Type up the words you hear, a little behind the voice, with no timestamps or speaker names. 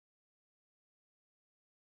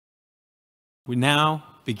We now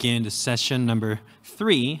begin the session number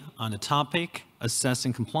 3 on the topic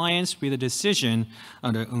Assessing Compliance with a Decision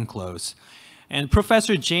under UNCLOS. And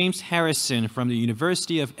Professor James Harrison from the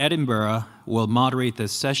University of Edinburgh will moderate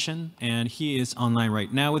this session, and he is online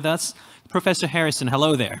right now with us. Professor Harrison,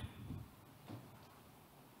 hello there.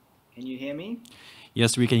 Can you hear me?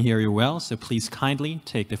 Yes, we can hear you well, so please kindly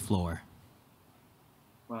take the floor.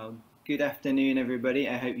 Well, good afternoon, everybody.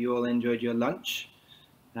 I hope you all enjoyed your lunch.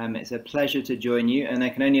 It's a pleasure to join you, and I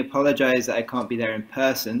can only apologize that I can't be there in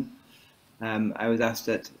person. I was asked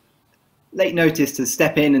at late notice to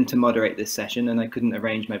step in and to moderate this session, and I couldn't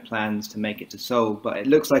arrange my plans to make it to Seoul, but it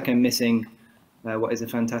looks like I'm missing what is a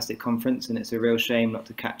fantastic conference, and it's a real shame not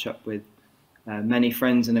to catch up with many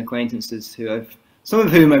friends and acquaintances some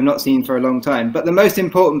of whom I've not seen for a long time. But the most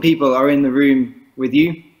important people are in the room with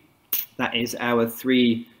you. That is our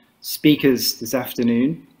 3 speakers this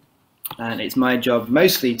afternoon. And it's my job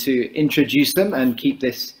mostly to introduce them and keep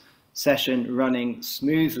this session running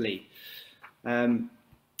smoothly.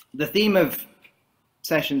 The theme of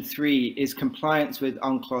session 3 is compliance with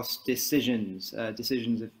UNCLOS decisions,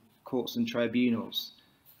 decisions of courts and tribunals.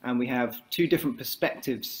 And we have 2 different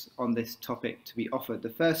perspectives on this topic to be offered. The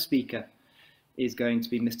first speaker is going to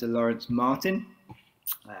be Mr. Lawrence Martin.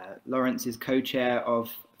 Lawrence is co-chair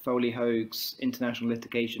of Foley Hoag's International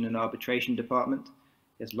Litigation and Arbitration Department.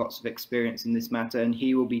 He has lots of experience in this matter, and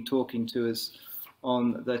he will be talking to us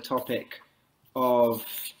on the topic of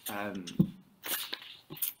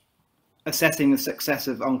assessing the success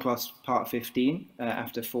of UNCLOS Part 15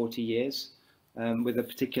 after 40 years, with a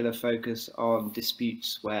particular focus on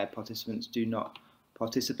disputes where participants do not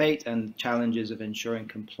participate and challenges of ensuring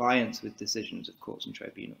compliance with decisions of courts and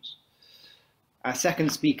tribunals. Our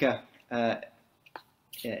second speaker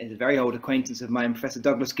is a very old acquaintance of mine, Professor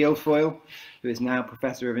Douglas Guilfoyle, who is now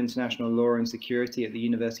Professor of International Law and Security at the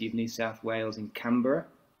University of New South Wales in Canberra.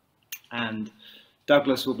 And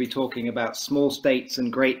Douglas will be talking about small states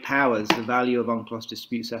and great powers, the value of UNCLOS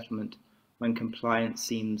dispute settlement when compliance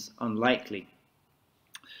seems unlikely.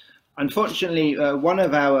 Unfortunately, one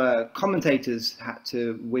of our commentators had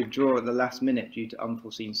to withdraw at the last minute due to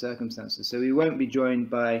unforeseen circumstances, so we won't be joined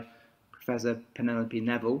by Professor Penelope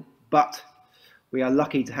Neville, but we are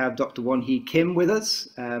lucky to have Dr. Won-hee Kim with us.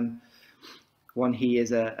 Won-hee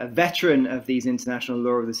is a veteran of these International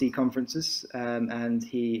Law of the Sea conferences, and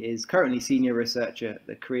he is currently senior researcher at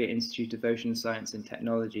the Korea Institute of Ocean Science and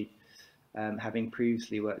Technology, having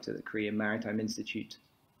previously worked at the Korean Maritime Institute,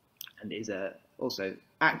 and is also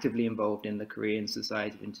actively involved in the Korean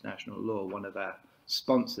Society of International Law, one of our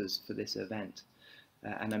sponsors for this event.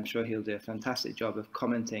 And I'm sure he'll do a fantastic job of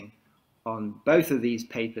commenting on both of these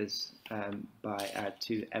papers by our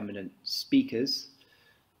 2 eminent speakers.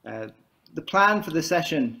 The plan for the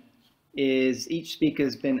session is each speaker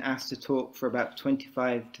has been asked to talk for about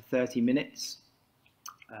 25 to 30 minutes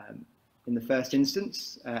in the first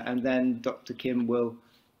instance, and then Dr. Kim will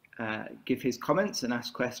give his comments and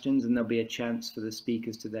ask questions, and there'll be a chance for the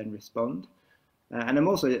speakers to then respond. And I'm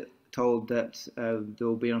also told that there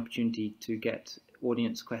will be an opportunity to get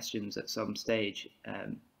audience questions at some stage,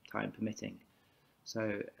 time permitting.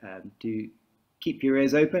 So do keep your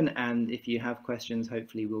ears open, and if you have questions,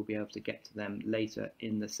 hopefully we'll be able to get to them later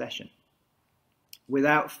in the session.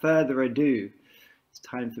 Without further ado, it's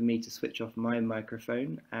time for me to switch off my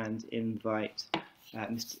microphone and invite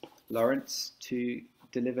Mr. Lawrence to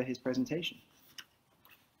deliver his presentation.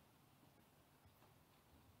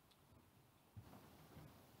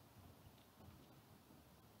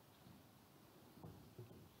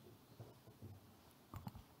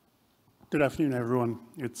 Good afternoon, everyone.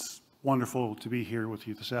 It's wonderful to be here with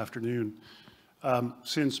you this afternoon.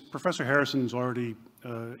 Since Professor Harrison's already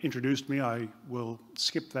introduced me, I will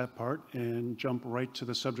skip that part and jump right to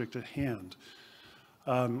the subject at hand.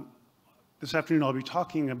 This afternoon, I'll be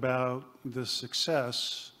talking about the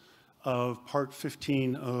success of Part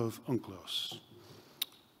 15 of UNCLOS.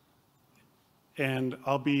 And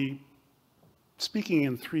I'll be speaking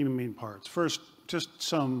in 3 main parts. First, just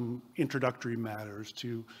some introductory matters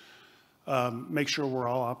to make sure we're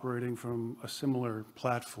all operating from a similar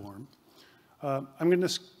platform. I'm going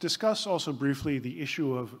to discuss also briefly the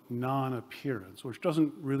issue of non-appearance, which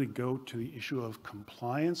doesn't really go to the issue of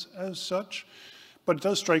compliance as such, but it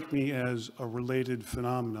does strike me as a related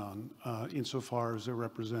phenomenon insofar as it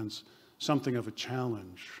represents something of a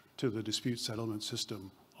challenge to the dispute settlement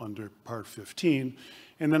system under Part 15.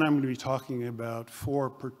 And then I'm going to be talking about 4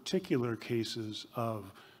 particular cases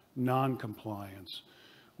of non-compliance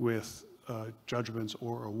with judgments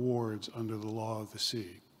or awards under the law of the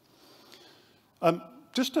sea.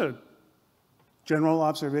 Just a general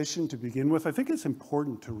observation to begin with. I think it's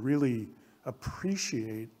important to really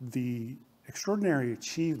appreciate the extraordinary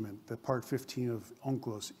achievement that Part 15 of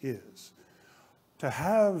UNCLOS is. To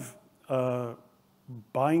have a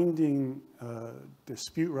binding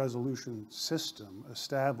dispute resolution system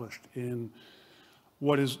established in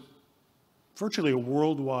what is virtually a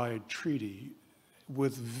worldwide treaty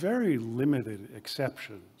with very limited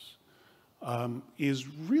exceptions is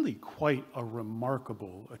really quite a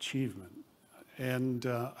remarkable achievement. And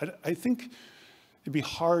I think it'd be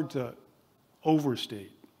hard to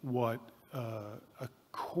overstate what a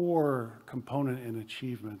core component and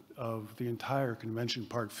achievement of the entire convention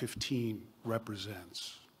Part 15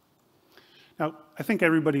 represents. Now, I think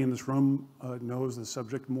everybody in this room knows the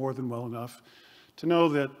subject more than well enough to know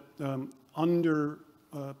that under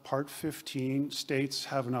Part 15, states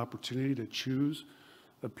have an opportunity to choose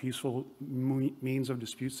a peaceful means of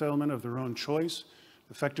dispute settlement of their own choice.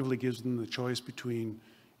 It effectively gives them the choice between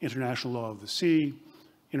international law of the sea,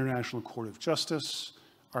 International Court of Justice,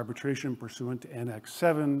 arbitration pursuant to Annex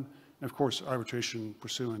 7, and of course arbitration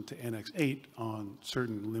pursuant to Annex 8 on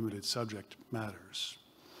certain limited subject matters.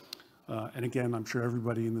 And again, I'm sure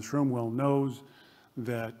everybody in this room well knows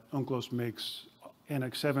that UNCLOS makes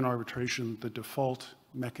Annex 7 arbitration the default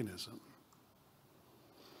mechanism.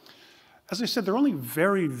 As I said, there are only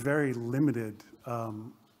very, very limited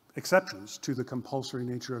exceptions to the compulsory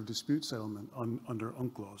nature of dispute settlement under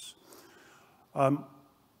UNCLOS.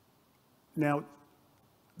 Now,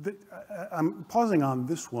 I'm pausing on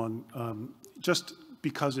this one just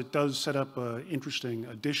because it does set up an interesting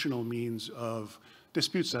additional means of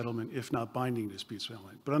dispute settlement, if not binding dispute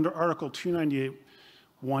settlement. But under Article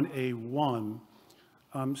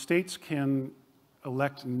 298(1)(a)(1), states can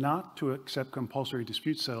elect not to accept compulsory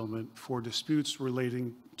dispute settlement for disputes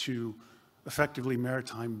relating to effectively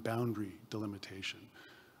maritime boundary delimitation.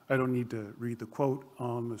 I don't need to read the quote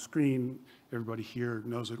on the screen. Everybody here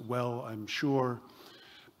knows it well, I'm sure.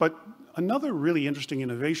 But another really interesting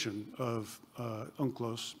innovation of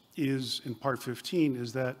UNCLOS is, in Part 15,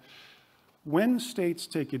 is that when states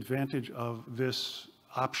take advantage of this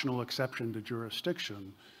optional exception to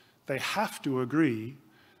jurisdiction, they have to agree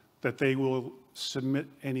that they will submit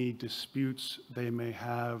any disputes they may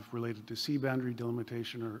have related to sea boundary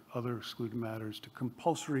delimitation or other excluded matters to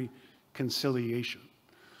compulsory conciliation,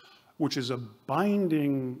 which is a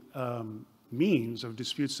binding means of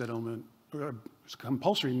dispute settlement, or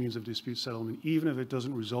compulsory means of dispute settlement, even if it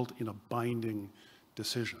doesn't result in a binding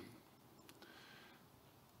decision.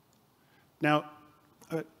 Now,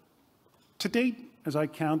 to date, as I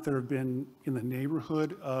count, there have been in the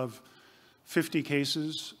neighborhood of 50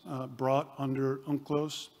 cases brought under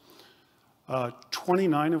UNCLOS,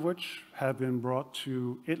 29 of which have been brought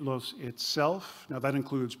to ICLOS itself. Now, that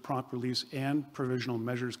includes prompt release and provisional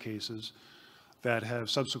measures cases that have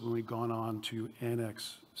subsequently gone on to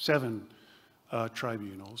Annex 7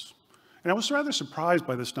 tribunals. And I was rather surprised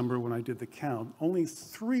by this number when I did the count. Only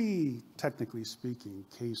 3, technically speaking,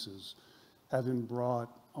 cases have been brought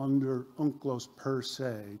under UNCLOS per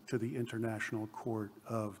se to the International Court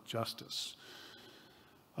of Justice.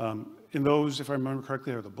 In those, if I remember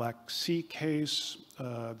correctly, are the Black Sea case,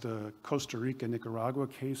 the Costa Rica-Nicaragua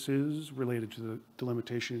cases related to the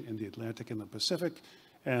delimitation in the Atlantic and the Pacific,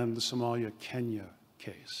 and the Somalia-Kenya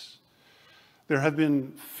case. There have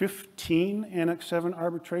been 15 Annex 7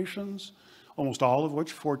 arbitrations, almost all of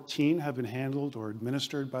which, 14, have been handled or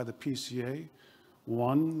administered by the PCA.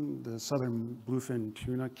 One, the Southern Bluefin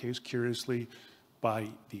Tuna case, curiously, by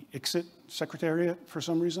the ICSID Secretariat for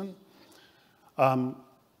some reason.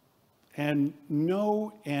 And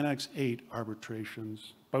no Annex 8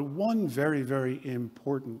 arbitrations, but one very, very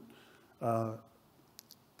important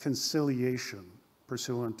conciliation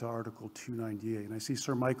pursuant to Article 298. And I see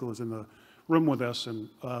Sir Michael is in the room with us, and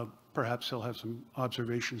perhaps he'll have some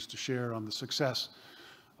observations to share on the success,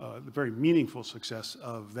 the very meaningful success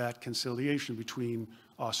of that conciliation between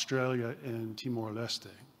Australia and Timor-Leste.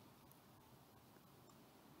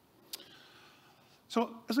 So,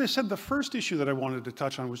 as I said, the first issue that I wanted to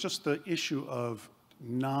touch on was just the issue of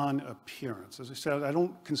non-appearance. As I said, I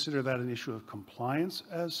don't consider that an issue of compliance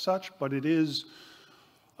as such, but it is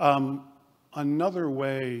another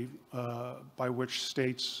way by which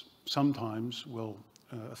states sometimes will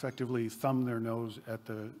effectively thumb their nose at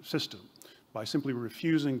the system by simply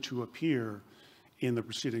refusing to appear in the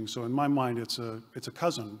proceedings. So in my mind, it's a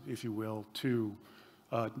cousin, if you will, to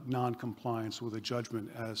non-compliance with a judgment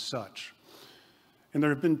as such. And there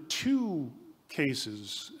have been 2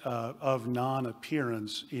 cases of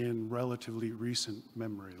non-appearance in relatively recent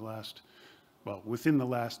memory, within the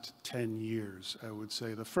last 10 years, I would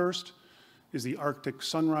say. The first is the Arctic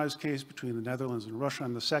Sunrise case between the Netherlands and Russia,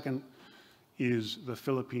 and the second is the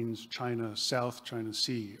Philippines-China South China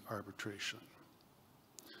Sea arbitration.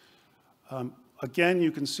 Again,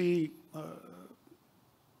 you can see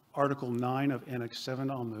Article 9 of Annex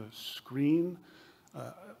 7 on the screen.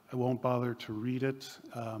 I won't bother to read it,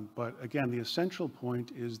 but again, the essential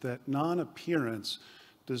point is that non-appearance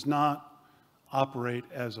does not operate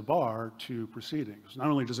as a bar to proceedings. Not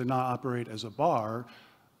only does it not operate as a bar,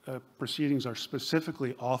 proceedings are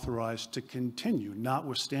specifically authorized to continue,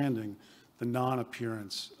 notwithstanding the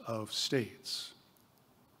non-appearance of states.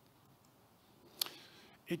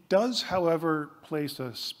 It does, however, place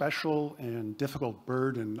a special and difficult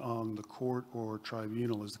burden on the court or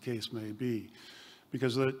tribunal, as the case may be,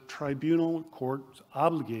 because the tribunal court is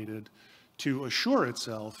obligated to assure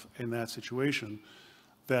itself in that situation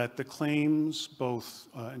that the claims, both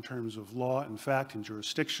in terms of law and fact and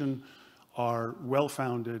jurisdiction, are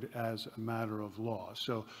well-founded as a matter of law.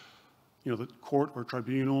 So, the court or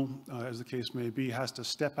tribunal, as the case may be, has to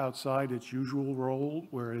step outside its usual role,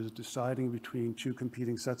 where it is deciding between two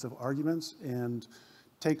competing sets of arguments, and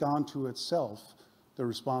take on to itself the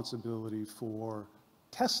responsibility for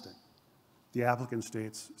testing the applicant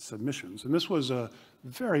state's submissions. And this was a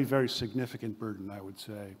very, very significant burden, I would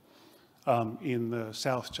say, in the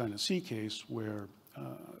South China Sea case, where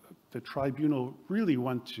the tribunal really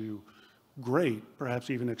went to great,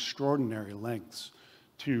 perhaps even extraordinary lengths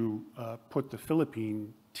to put the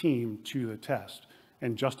Philippine team to the test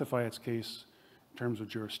and justify its case in terms of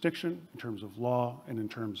jurisdiction, in terms of law, and in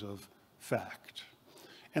terms of fact.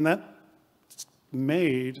 And that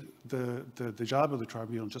made the job of the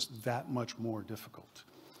tribunal just that much more difficult.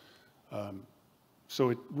 So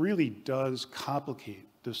it really does complicate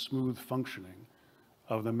the smooth functioning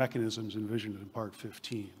of the mechanisms envisioned in Part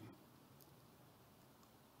 15.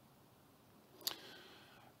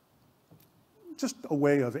 Just a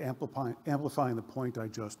way of amplifying the point I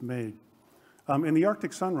just made. In the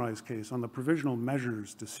Arctic Sunrise case, on the provisional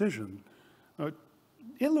measures decision,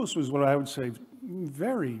 ICLS was what I would say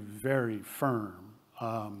very, very firm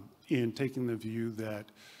in taking the view that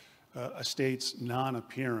a state's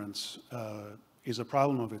non-appearance is a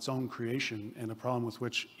problem of its own creation and a problem with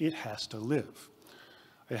which it has to live.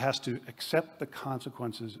 It has to accept the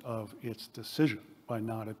consequences of its decision by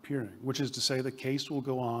not appearing, which is to say the case will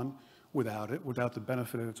go on without it, without the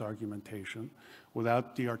benefit of its argumentation,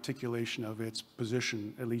 without the articulation of its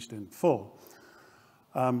position, at least in full.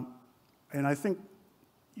 And I think,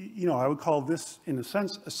 I would call this, in a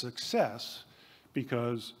sense, a success,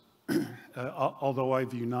 because although I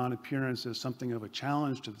view non-appearance as something of a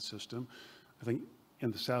challenge to the system, I think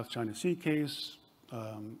in the South China Sea case,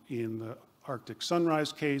 in the Arctic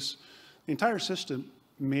Sunrise case, the entire system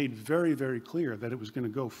made very, very clear that it was going to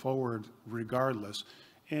go forward regardless,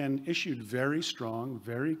 and issued very strong,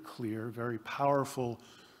 very clear, very powerful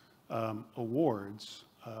awards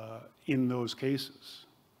in those cases.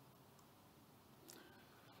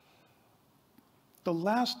 The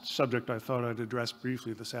last subject I thought I'd address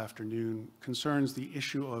briefly this afternoon concerns the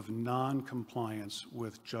issue of non-compliance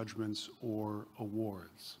with judgments or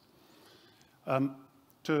awards.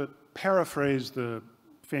 To paraphrase the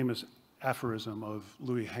famous aphorism of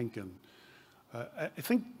Louis Henkin, I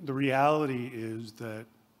think the reality is that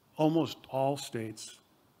almost all states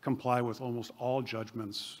comply with almost all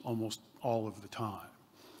judgments almost all of the time.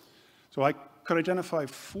 So I could identify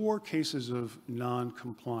 4 cases of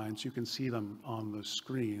non-compliance. You can see them on the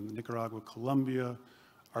screen: Nicaragua, Colombia,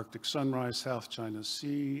 Arctic Sunrise, South China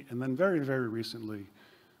Sea, and then very, very recently,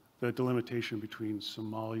 the delimitation between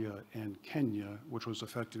Somalia and Kenya, which was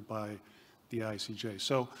affected by the ICJ.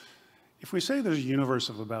 So if we say there's a universe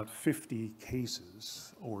of about 50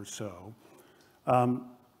 cases or so,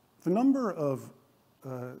 the number of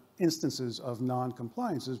instances of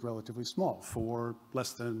non-compliance is relatively small, for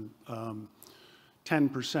less than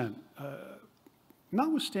 10%.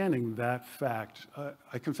 Notwithstanding that fact,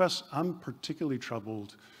 I confess I'm particularly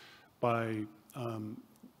troubled by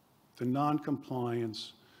the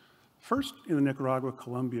non-compliance, first in the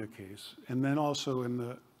Nicaragua-Colombia case, and then also in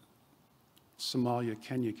the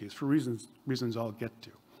Somalia-Kenya case, for reasons I'll get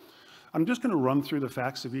to. I'm just going to run through the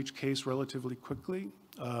facts of each case relatively quickly,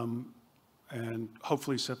 and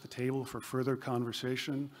hopefully set the table for further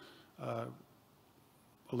conversation a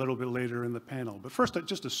little bit later in the panel. But first,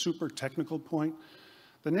 just a super technical point.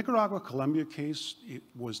 The Nicaragua-Colombia case, it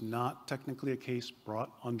was not technically a case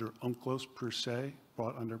brought under UNCLOS per se,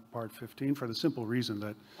 brought under Part 15, for the simple reason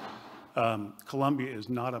that Colombia is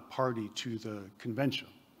not a party to the convention.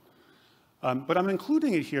 But I'm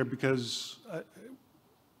including it here because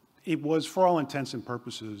it was, for all intents and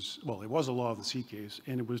purposes, well, it was a law of the sea case,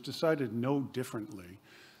 and it was decided no differently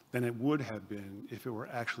than it would have been if it were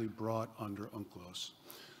actually brought under UNCLOS.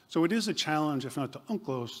 So it is a challenge, if not to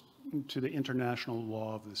UNCLOS, to the international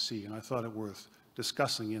law of the sea, and I thought it worth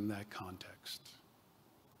discussing in that context.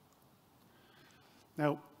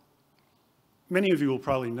 Now, many of you will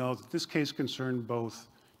probably know that this case concerned both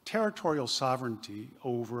territorial sovereignty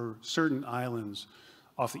over certain islands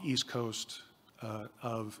off the east coast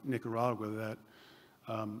of Nicaragua that,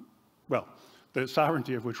 well, the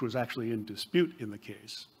sovereignty of which was actually in dispute in the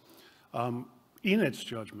case. In its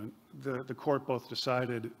judgment, the court both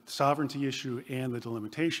decided the sovereignty issue and the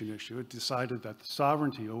delimitation issue. It decided that the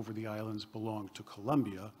sovereignty over the islands belonged to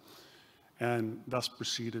Colombia, and thus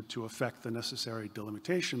proceeded to effect the necessary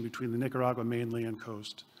delimitation between the Nicaragua mainland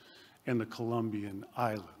coast and the Colombian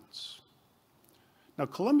islands. Now,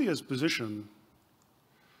 Colombia's position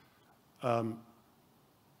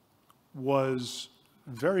was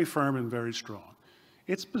very firm and very strong.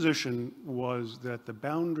 Its position was that the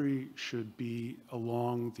boundary should be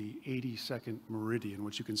along the 82nd meridian,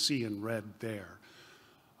 which you can see in red there.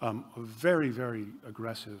 A very, very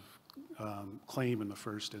aggressive claim in the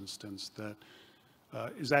first instance that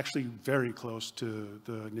is actually very close to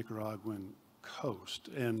the Nicaraguan coast.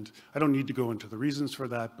 And I don't need to go into the reasons for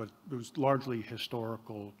that, but it was largely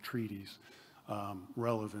historical treaties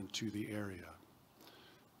relevant to the area.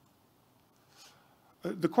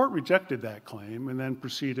 The court rejected that claim and then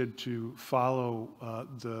proceeded to follow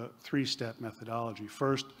the three-step methodology.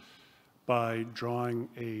 First, by drawing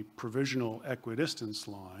a provisional equidistance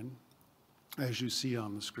line, as you see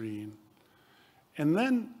on the screen, and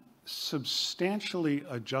then substantially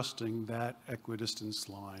adjusting that equidistance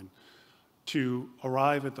line to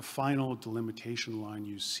arrive at the final delimitation line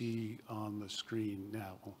you see on the screen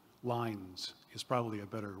now. Lines is probably a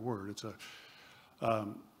better word. It's a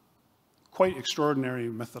quite extraordinary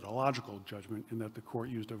methodological judgment in that the court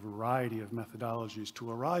used a variety of methodologies to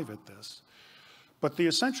arrive at this. But the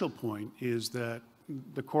essential point is that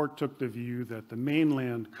the court took the view that the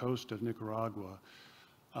mainland coast of Nicaragua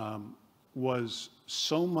was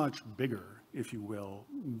so much bigger, if you will,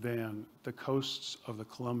 than the coasts of the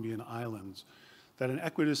Colombian islands that an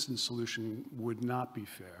equidistant solution would not be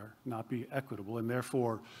fair, not be equitable, and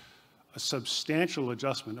therefore a substantial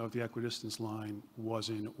adjustment of the equidistance line was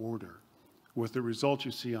in order, with the results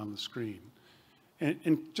you see on the screen.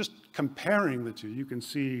 And just comparing the two, you can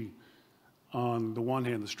see on the one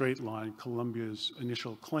hand the straight line, Colombia's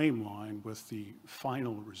initial claim line with the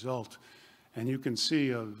final result, and you can see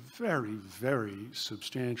a very, very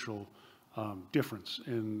substantial difference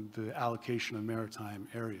in the allocation of maritime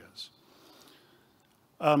areas.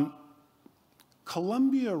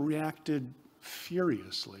 Colombia reacted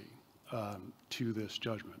furiously to this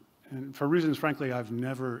judgment. And for reasons, frankly, I've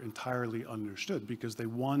never entirely understood, because they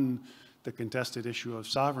won the contested issue of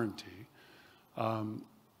sovereignty.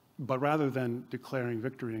 But rather than declaring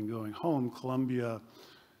victory and going home, Colombia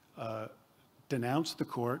denounced the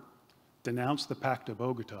court, denounced the Pact of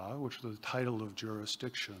Bogota, which was the title of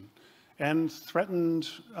jurisdiction, and threatened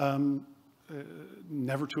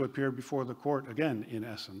never to appear before the court again, in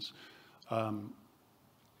essence.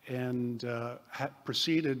 And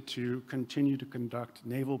proceeded to continue to conduct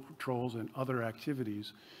naval patrols and other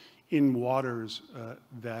activities in waters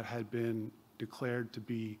that had been declared to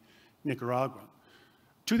be Nicaraguan.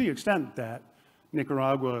 To the extent that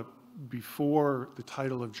Nicaragua, before the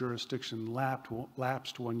title of jurisdiction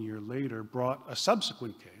lapsed 1 year later, brought a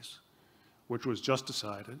subsequent case, which was just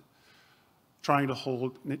decided, trying to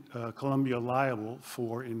hold Colombia liable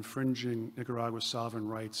for infringing Nicaragua's sovereign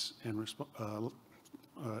rights and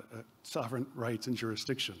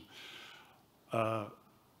jurisdiction.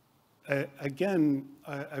 Again,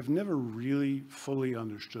 I've never really fully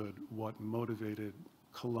understood what motivated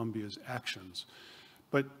Colombia's actions.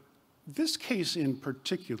 But this case in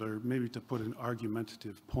particular, maybe to put an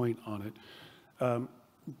argumentative point on it,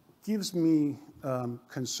 gives me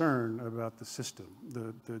concern about the system,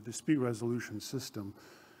 the dispute resolution system,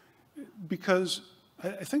 because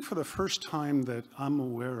I think for the first time that I'm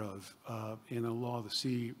aware of in a law of the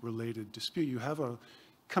sea related dispute, you have a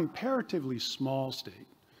comparatively small state,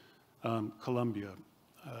 Colombia,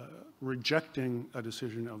 rejecting a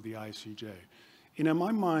decision of the ICJ. And in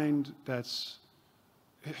my mind, that's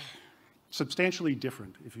substantially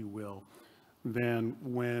different, if you will, than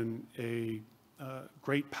when a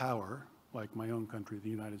great power, like my own country, the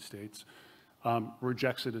United States,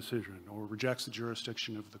 rejects a decision or rejects the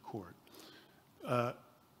jurisdiction of the court.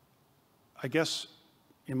 I guess,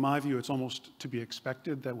 in my view, it's almost to be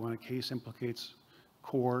expected that when a case implicates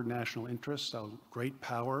core national interests, a great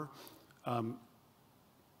power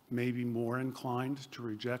may be more inclined to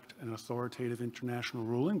reject an authoritative international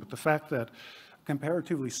ruling. But the fact that a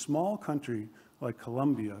comparatively small country like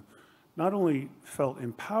Colombia not only felt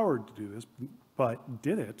empowered to do this, but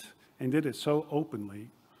did it, and did it so openly,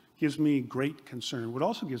 gives me great concern. What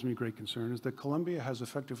also gives me great concern is that Colombia has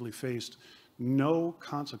effectively faced no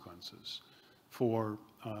consequences for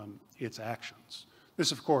its actions.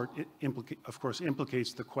 This, of course,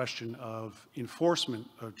 implicates the question of enforcement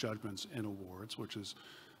of judgments and awards, which is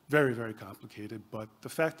very, very complicated. But the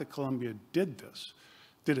fact that Colombia did this,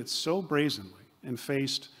 did it so brazenly and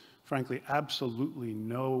faced, frankly, absolutely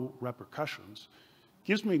no repercussions,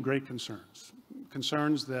 gives me great concerns.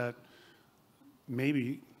 Concerns that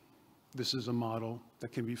maybe this is a model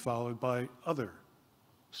that can be followed by other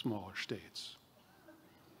smaller states.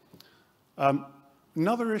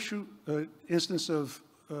 Another instance of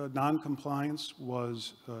non-compliance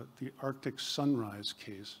was the Arctic Sunrise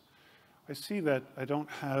case. I see that I don't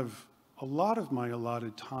have a lot of my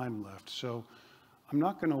allotted time left, so I'm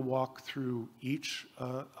not going to walk through each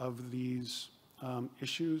of these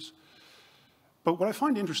issues. But what I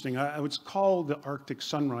find interesting, I would call the Arctic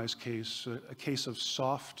Sunrise case a case of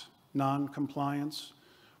soft non-compliance.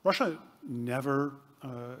 Russia never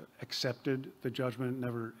accepted the judgment,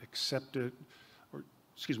 never accepted, or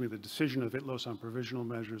excuse me, the decision of ICLOS on provisional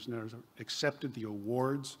measures, never accepted the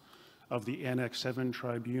awards of the Annex 7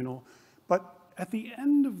 tribunal. But at the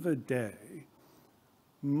end of the day,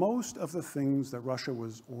 most of the things that Russia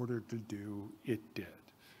was ordered to do, it did.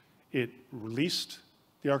 It released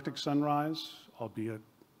the Arctic Sunrise, albeit a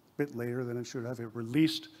bit later than it should have. It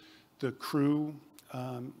released the crew,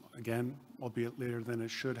 again, albeit later than it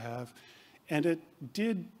should have. And it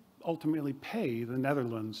did ultimately pay the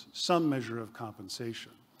Netherlands some measure of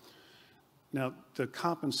compensation. Now, the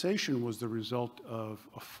compensation was the result of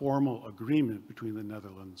a formal agreement between the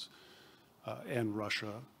Netherlands and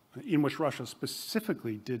Russia, in which Russia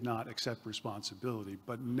specifically did not accept responsibility,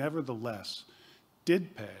 but nevertheless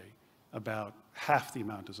did pay about half the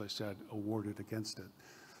amount, as I said, awarded against it.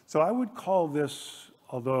 So I would call this,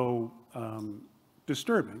 although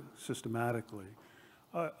disturbing systematically,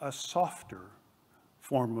 a softer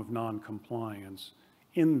form of non-compliance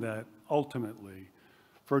in that ultimately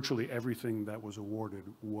virtually everything that was awarded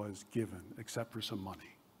was given except for some money.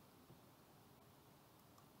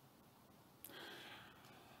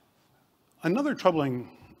 Another troubling,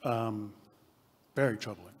 very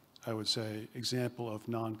troubling, I would say, example of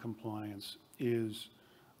non-compliance is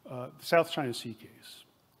the South China Sea case.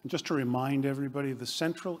 And just to remind everybody, the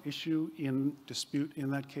central issue in dispute in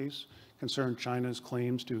that case concerned China's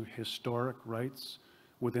claims to historic rights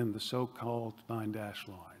within the so-called 9-dash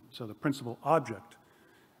line. So the principal object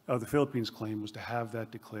of the Philippines' claim was to have that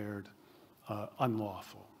declared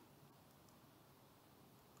unlawful.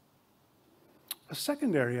 A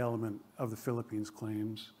secondary element of the Philippines'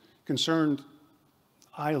 claims concerned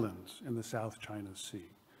islands in the South China Sea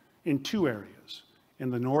in two areas. In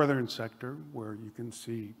the northern sector, where you can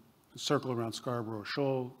see a circle around Scarborough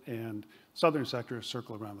Shoal, and southern sector, a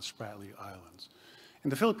circle around the Spratly Islands.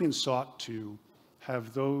 And the Philippines sought to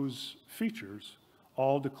have those features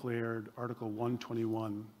all declared Article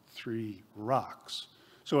 121.3 rocks,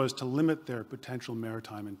 so as to limit their potential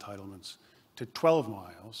maritime entitlements to 12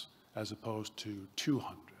 miles as opposed to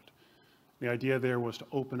 200. The idea there was to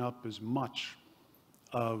open up as much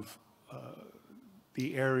of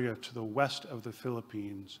the area to the west of the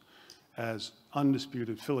Philippines as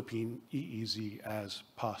undisputed Philippine EEZ as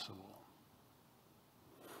possible.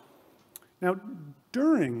 Now,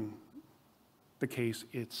 during the case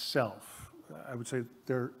itself, I would say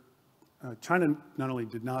China not only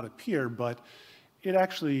did not appear, but it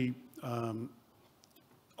actually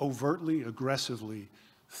overtly, aggressively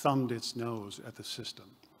thumbed its nose at the system.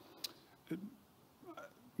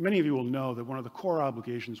 Many of you will know that one of the core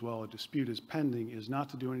obligations while a dispute is pending is not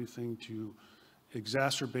to do anything to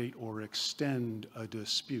exacerbate or extend a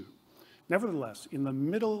dispute. Nevertheless, in the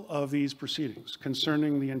middle of these proceedings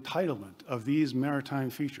concerning the entitlement of these maritime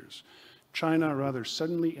features, China rather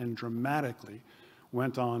suddenly and dramatically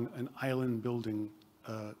went on an island building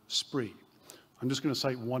spree. I'm just going to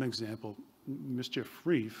cite one example, Mischief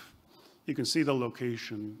Reef. You can see the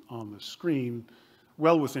location on the screen,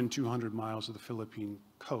 well within 200 miles of the Philippine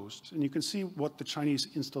coast. And you can see what the Chinese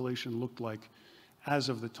installation looked like as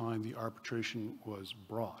of the time the arbitration was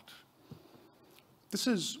brought. This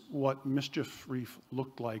is what Mischief Reef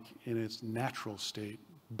looked like in its natural state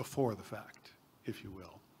before the fact, if you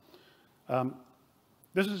will.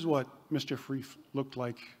 This is what Mischief Reef looked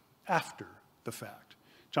like after the fact.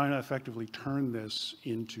 China effectively turned this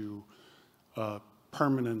into a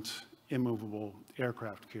permanent, immovable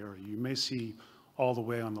aircraft carrier. You may see all the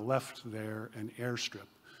way on the left there an airstrip.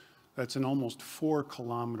 That's an almost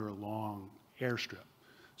 4-kilometer long airstrip.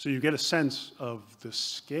 So you get a sense of the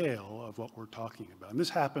scale of what we're talking about. And this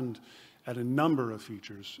happened at a number of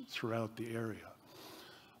features throughout the area.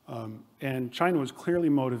 And China was clearly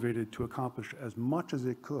motivated to accomplish as much as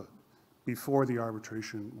it could before the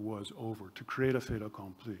arbitration was over, to create a fait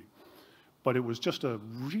accompli. But it was just a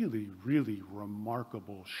really, really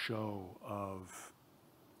remarkable show of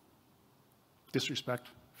disrespect,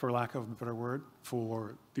 for lack of a better word,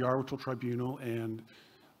 for the arbitral tribunal, and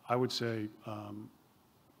I would say,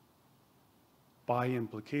 by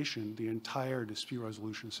implication, the entire dispute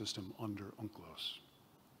resolution system under UNCLOS.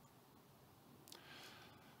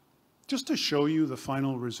 Just to show you the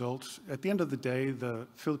final results, at the end of the day, the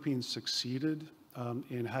Philippines succeeded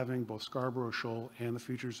in having both Scarborough Shoal and the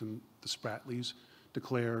features in the Spratlys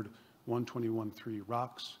declared 121.3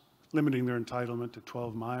 rocks, limiting their entitlement to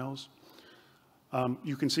 12 miles.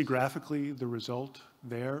 You can see graphically the result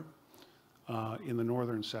there in the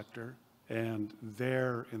northern sector and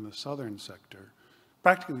there in the southern sector.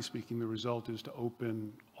 Practically speaking, the result is to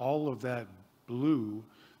open all of that blue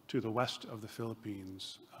to the west of the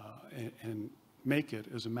Philippines and make it,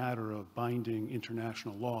 as a matter of binding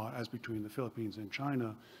international law, as between the Philippines and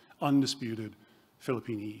China, undisputed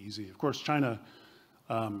Philippine EEZ. Of course, China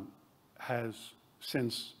has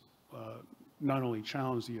since not only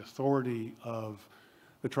challenged the authority of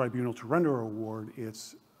the tribunal to render an award,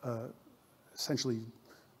 it's essentially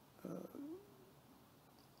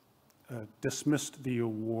dismissed the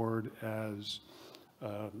award as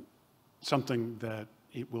something that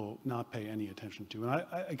it will not pay any attention to. And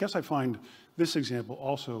I guess I find this example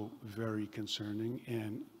also very concerning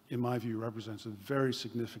and, in my view, represents a very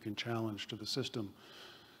significant challenge to the system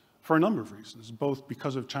for a number of reasons, both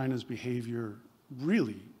because of China's behavior,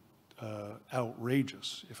 really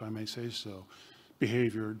outrageous, if I may say so,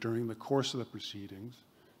 behavior during the course of the proceedings,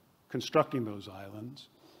 constructing those islands,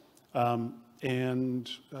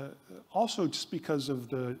 and also just because of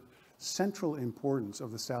the central importance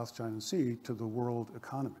of the South China Sea to the world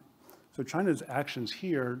economy. So China's actions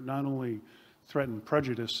here not only threaten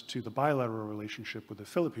prejudice to the bilateral relationship with the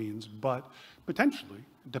Philippines, but potentially,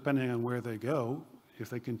 depending on where they go, if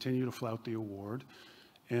they continue to flout the award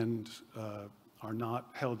and are not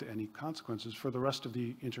held to any consequences for the rest of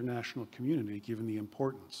the international community, given the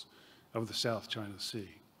importance of the South China Sea.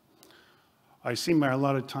 I see my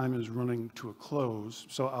allotted time is running to a close,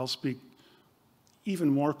 so I'll speak even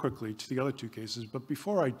more quickly to the other two cases. But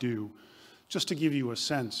before I do, just to give you a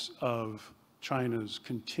sense of China's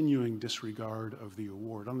continuing disregard of the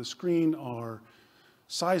award. On the screen are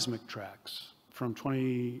seismic tracks from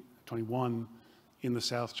 2021 in the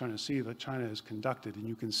South China Sea that China has conducted. And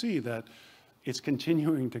you can see that it's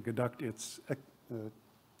continuing to conduct its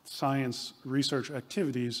science research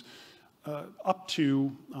activities up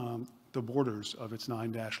to the borders of its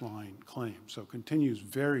 9-dash line claim. So it continues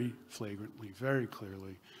very flagrantly, very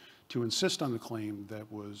clearly to insist on the claim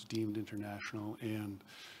that was deemed international and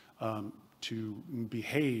to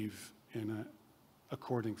behave in an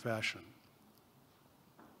according fashion.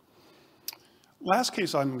 Last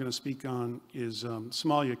case I'm going to speak on is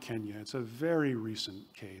Somalia, Kenya. It's a very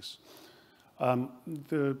recent case.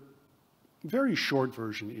 The very short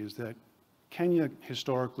version is that Kenya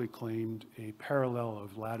historically claimed a parallel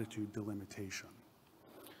of latitude delimitation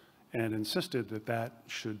and insisted that that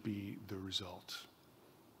should be the result.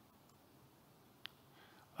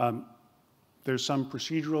 There's some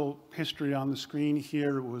procedural history on the screen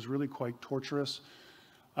here. It was really quite torturous.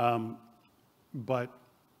 But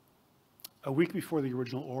a week before the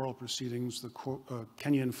original oral proceedings,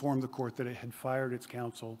 Kenya informed the court that it had fired its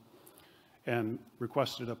counsel and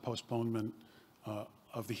requested a postponement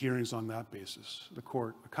of the hearings on that basis. The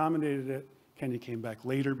court accommodated it. Kenya came back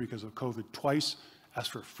later because of COVID twice,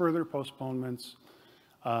 asked for further postponements,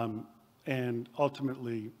 and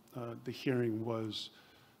ultimately the hearing was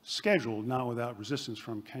scheduled, not without resistance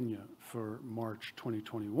from Kenya, for March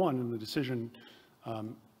 2021, and the decision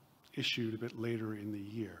issued a bit later in the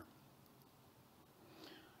year.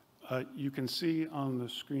 You can see on the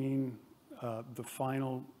screen the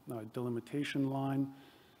final delimitation line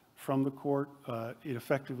from the court. It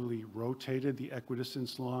effectively rotated the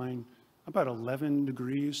equidistance line about 11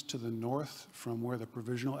 degrees to the north from where the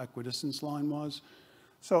provisional equidistance line was.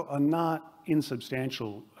 So a not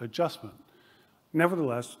insubstantial adjustment.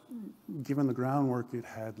 Nevertheless, given the groundwork it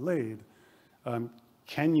had laid,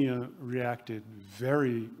 Kenya reacted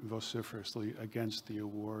very vociferously against the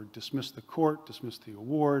award, dismissed the court, dismissed the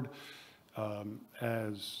award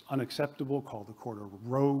as unacceptable, called the court a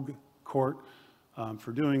rogue court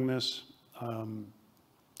for doing this,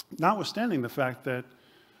 notwithstanding the fact that,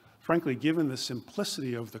 frankly, given the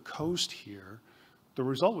simplicity of the coast here, the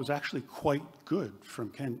result was actually quite good for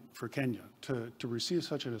Kenya. To receive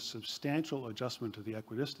such a substantial adjustment to the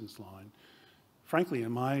equidistance line, frankly,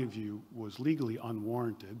 in my view, was legally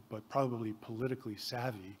unwarranted, but probably politically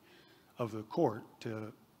savvy of the court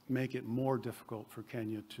to make it more difficult for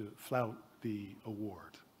Kenya to flout the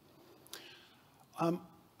award.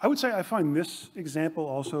 I would say I find this example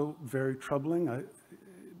also very troubling.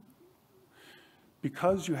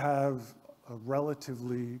 Because you have a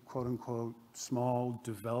relatively, quote unquote, small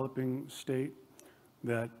developing state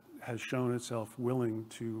that has shown itself willing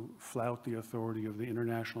to flout the authority of the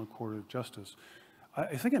International Court of Justice,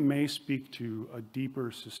 I think it may speak to a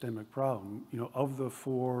deeper systemic problem. You know, of the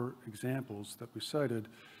 4 examples that we cited,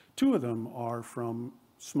 2 of them are from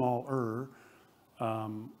smaller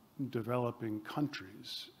developing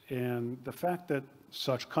countries. And the fact that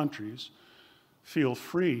such countries feel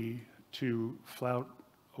free to flout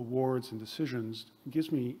awards and decisions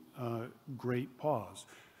gives me great pause.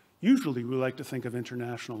 Usually we like to think of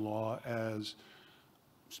international law as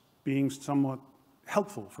being somewhat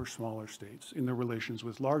helpful for smaller states in their relations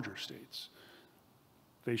with larger states.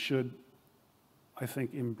 They should, I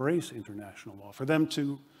think, embrace international law. For them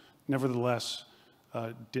to nevertheless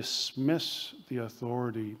dismiss the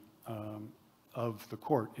authority of the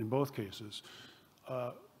court in both cases,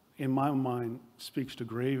 in my mind, speaks to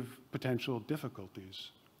grave potential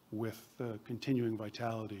difficulties with the continuing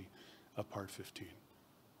vitality of Part 15.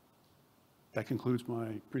 That concludes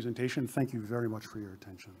my presentation. Thank you very much for your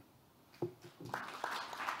attention.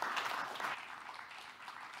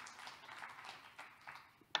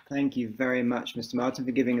 Thank you very much, Mr. Martin,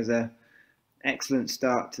 for giving us an excellent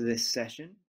start to this session.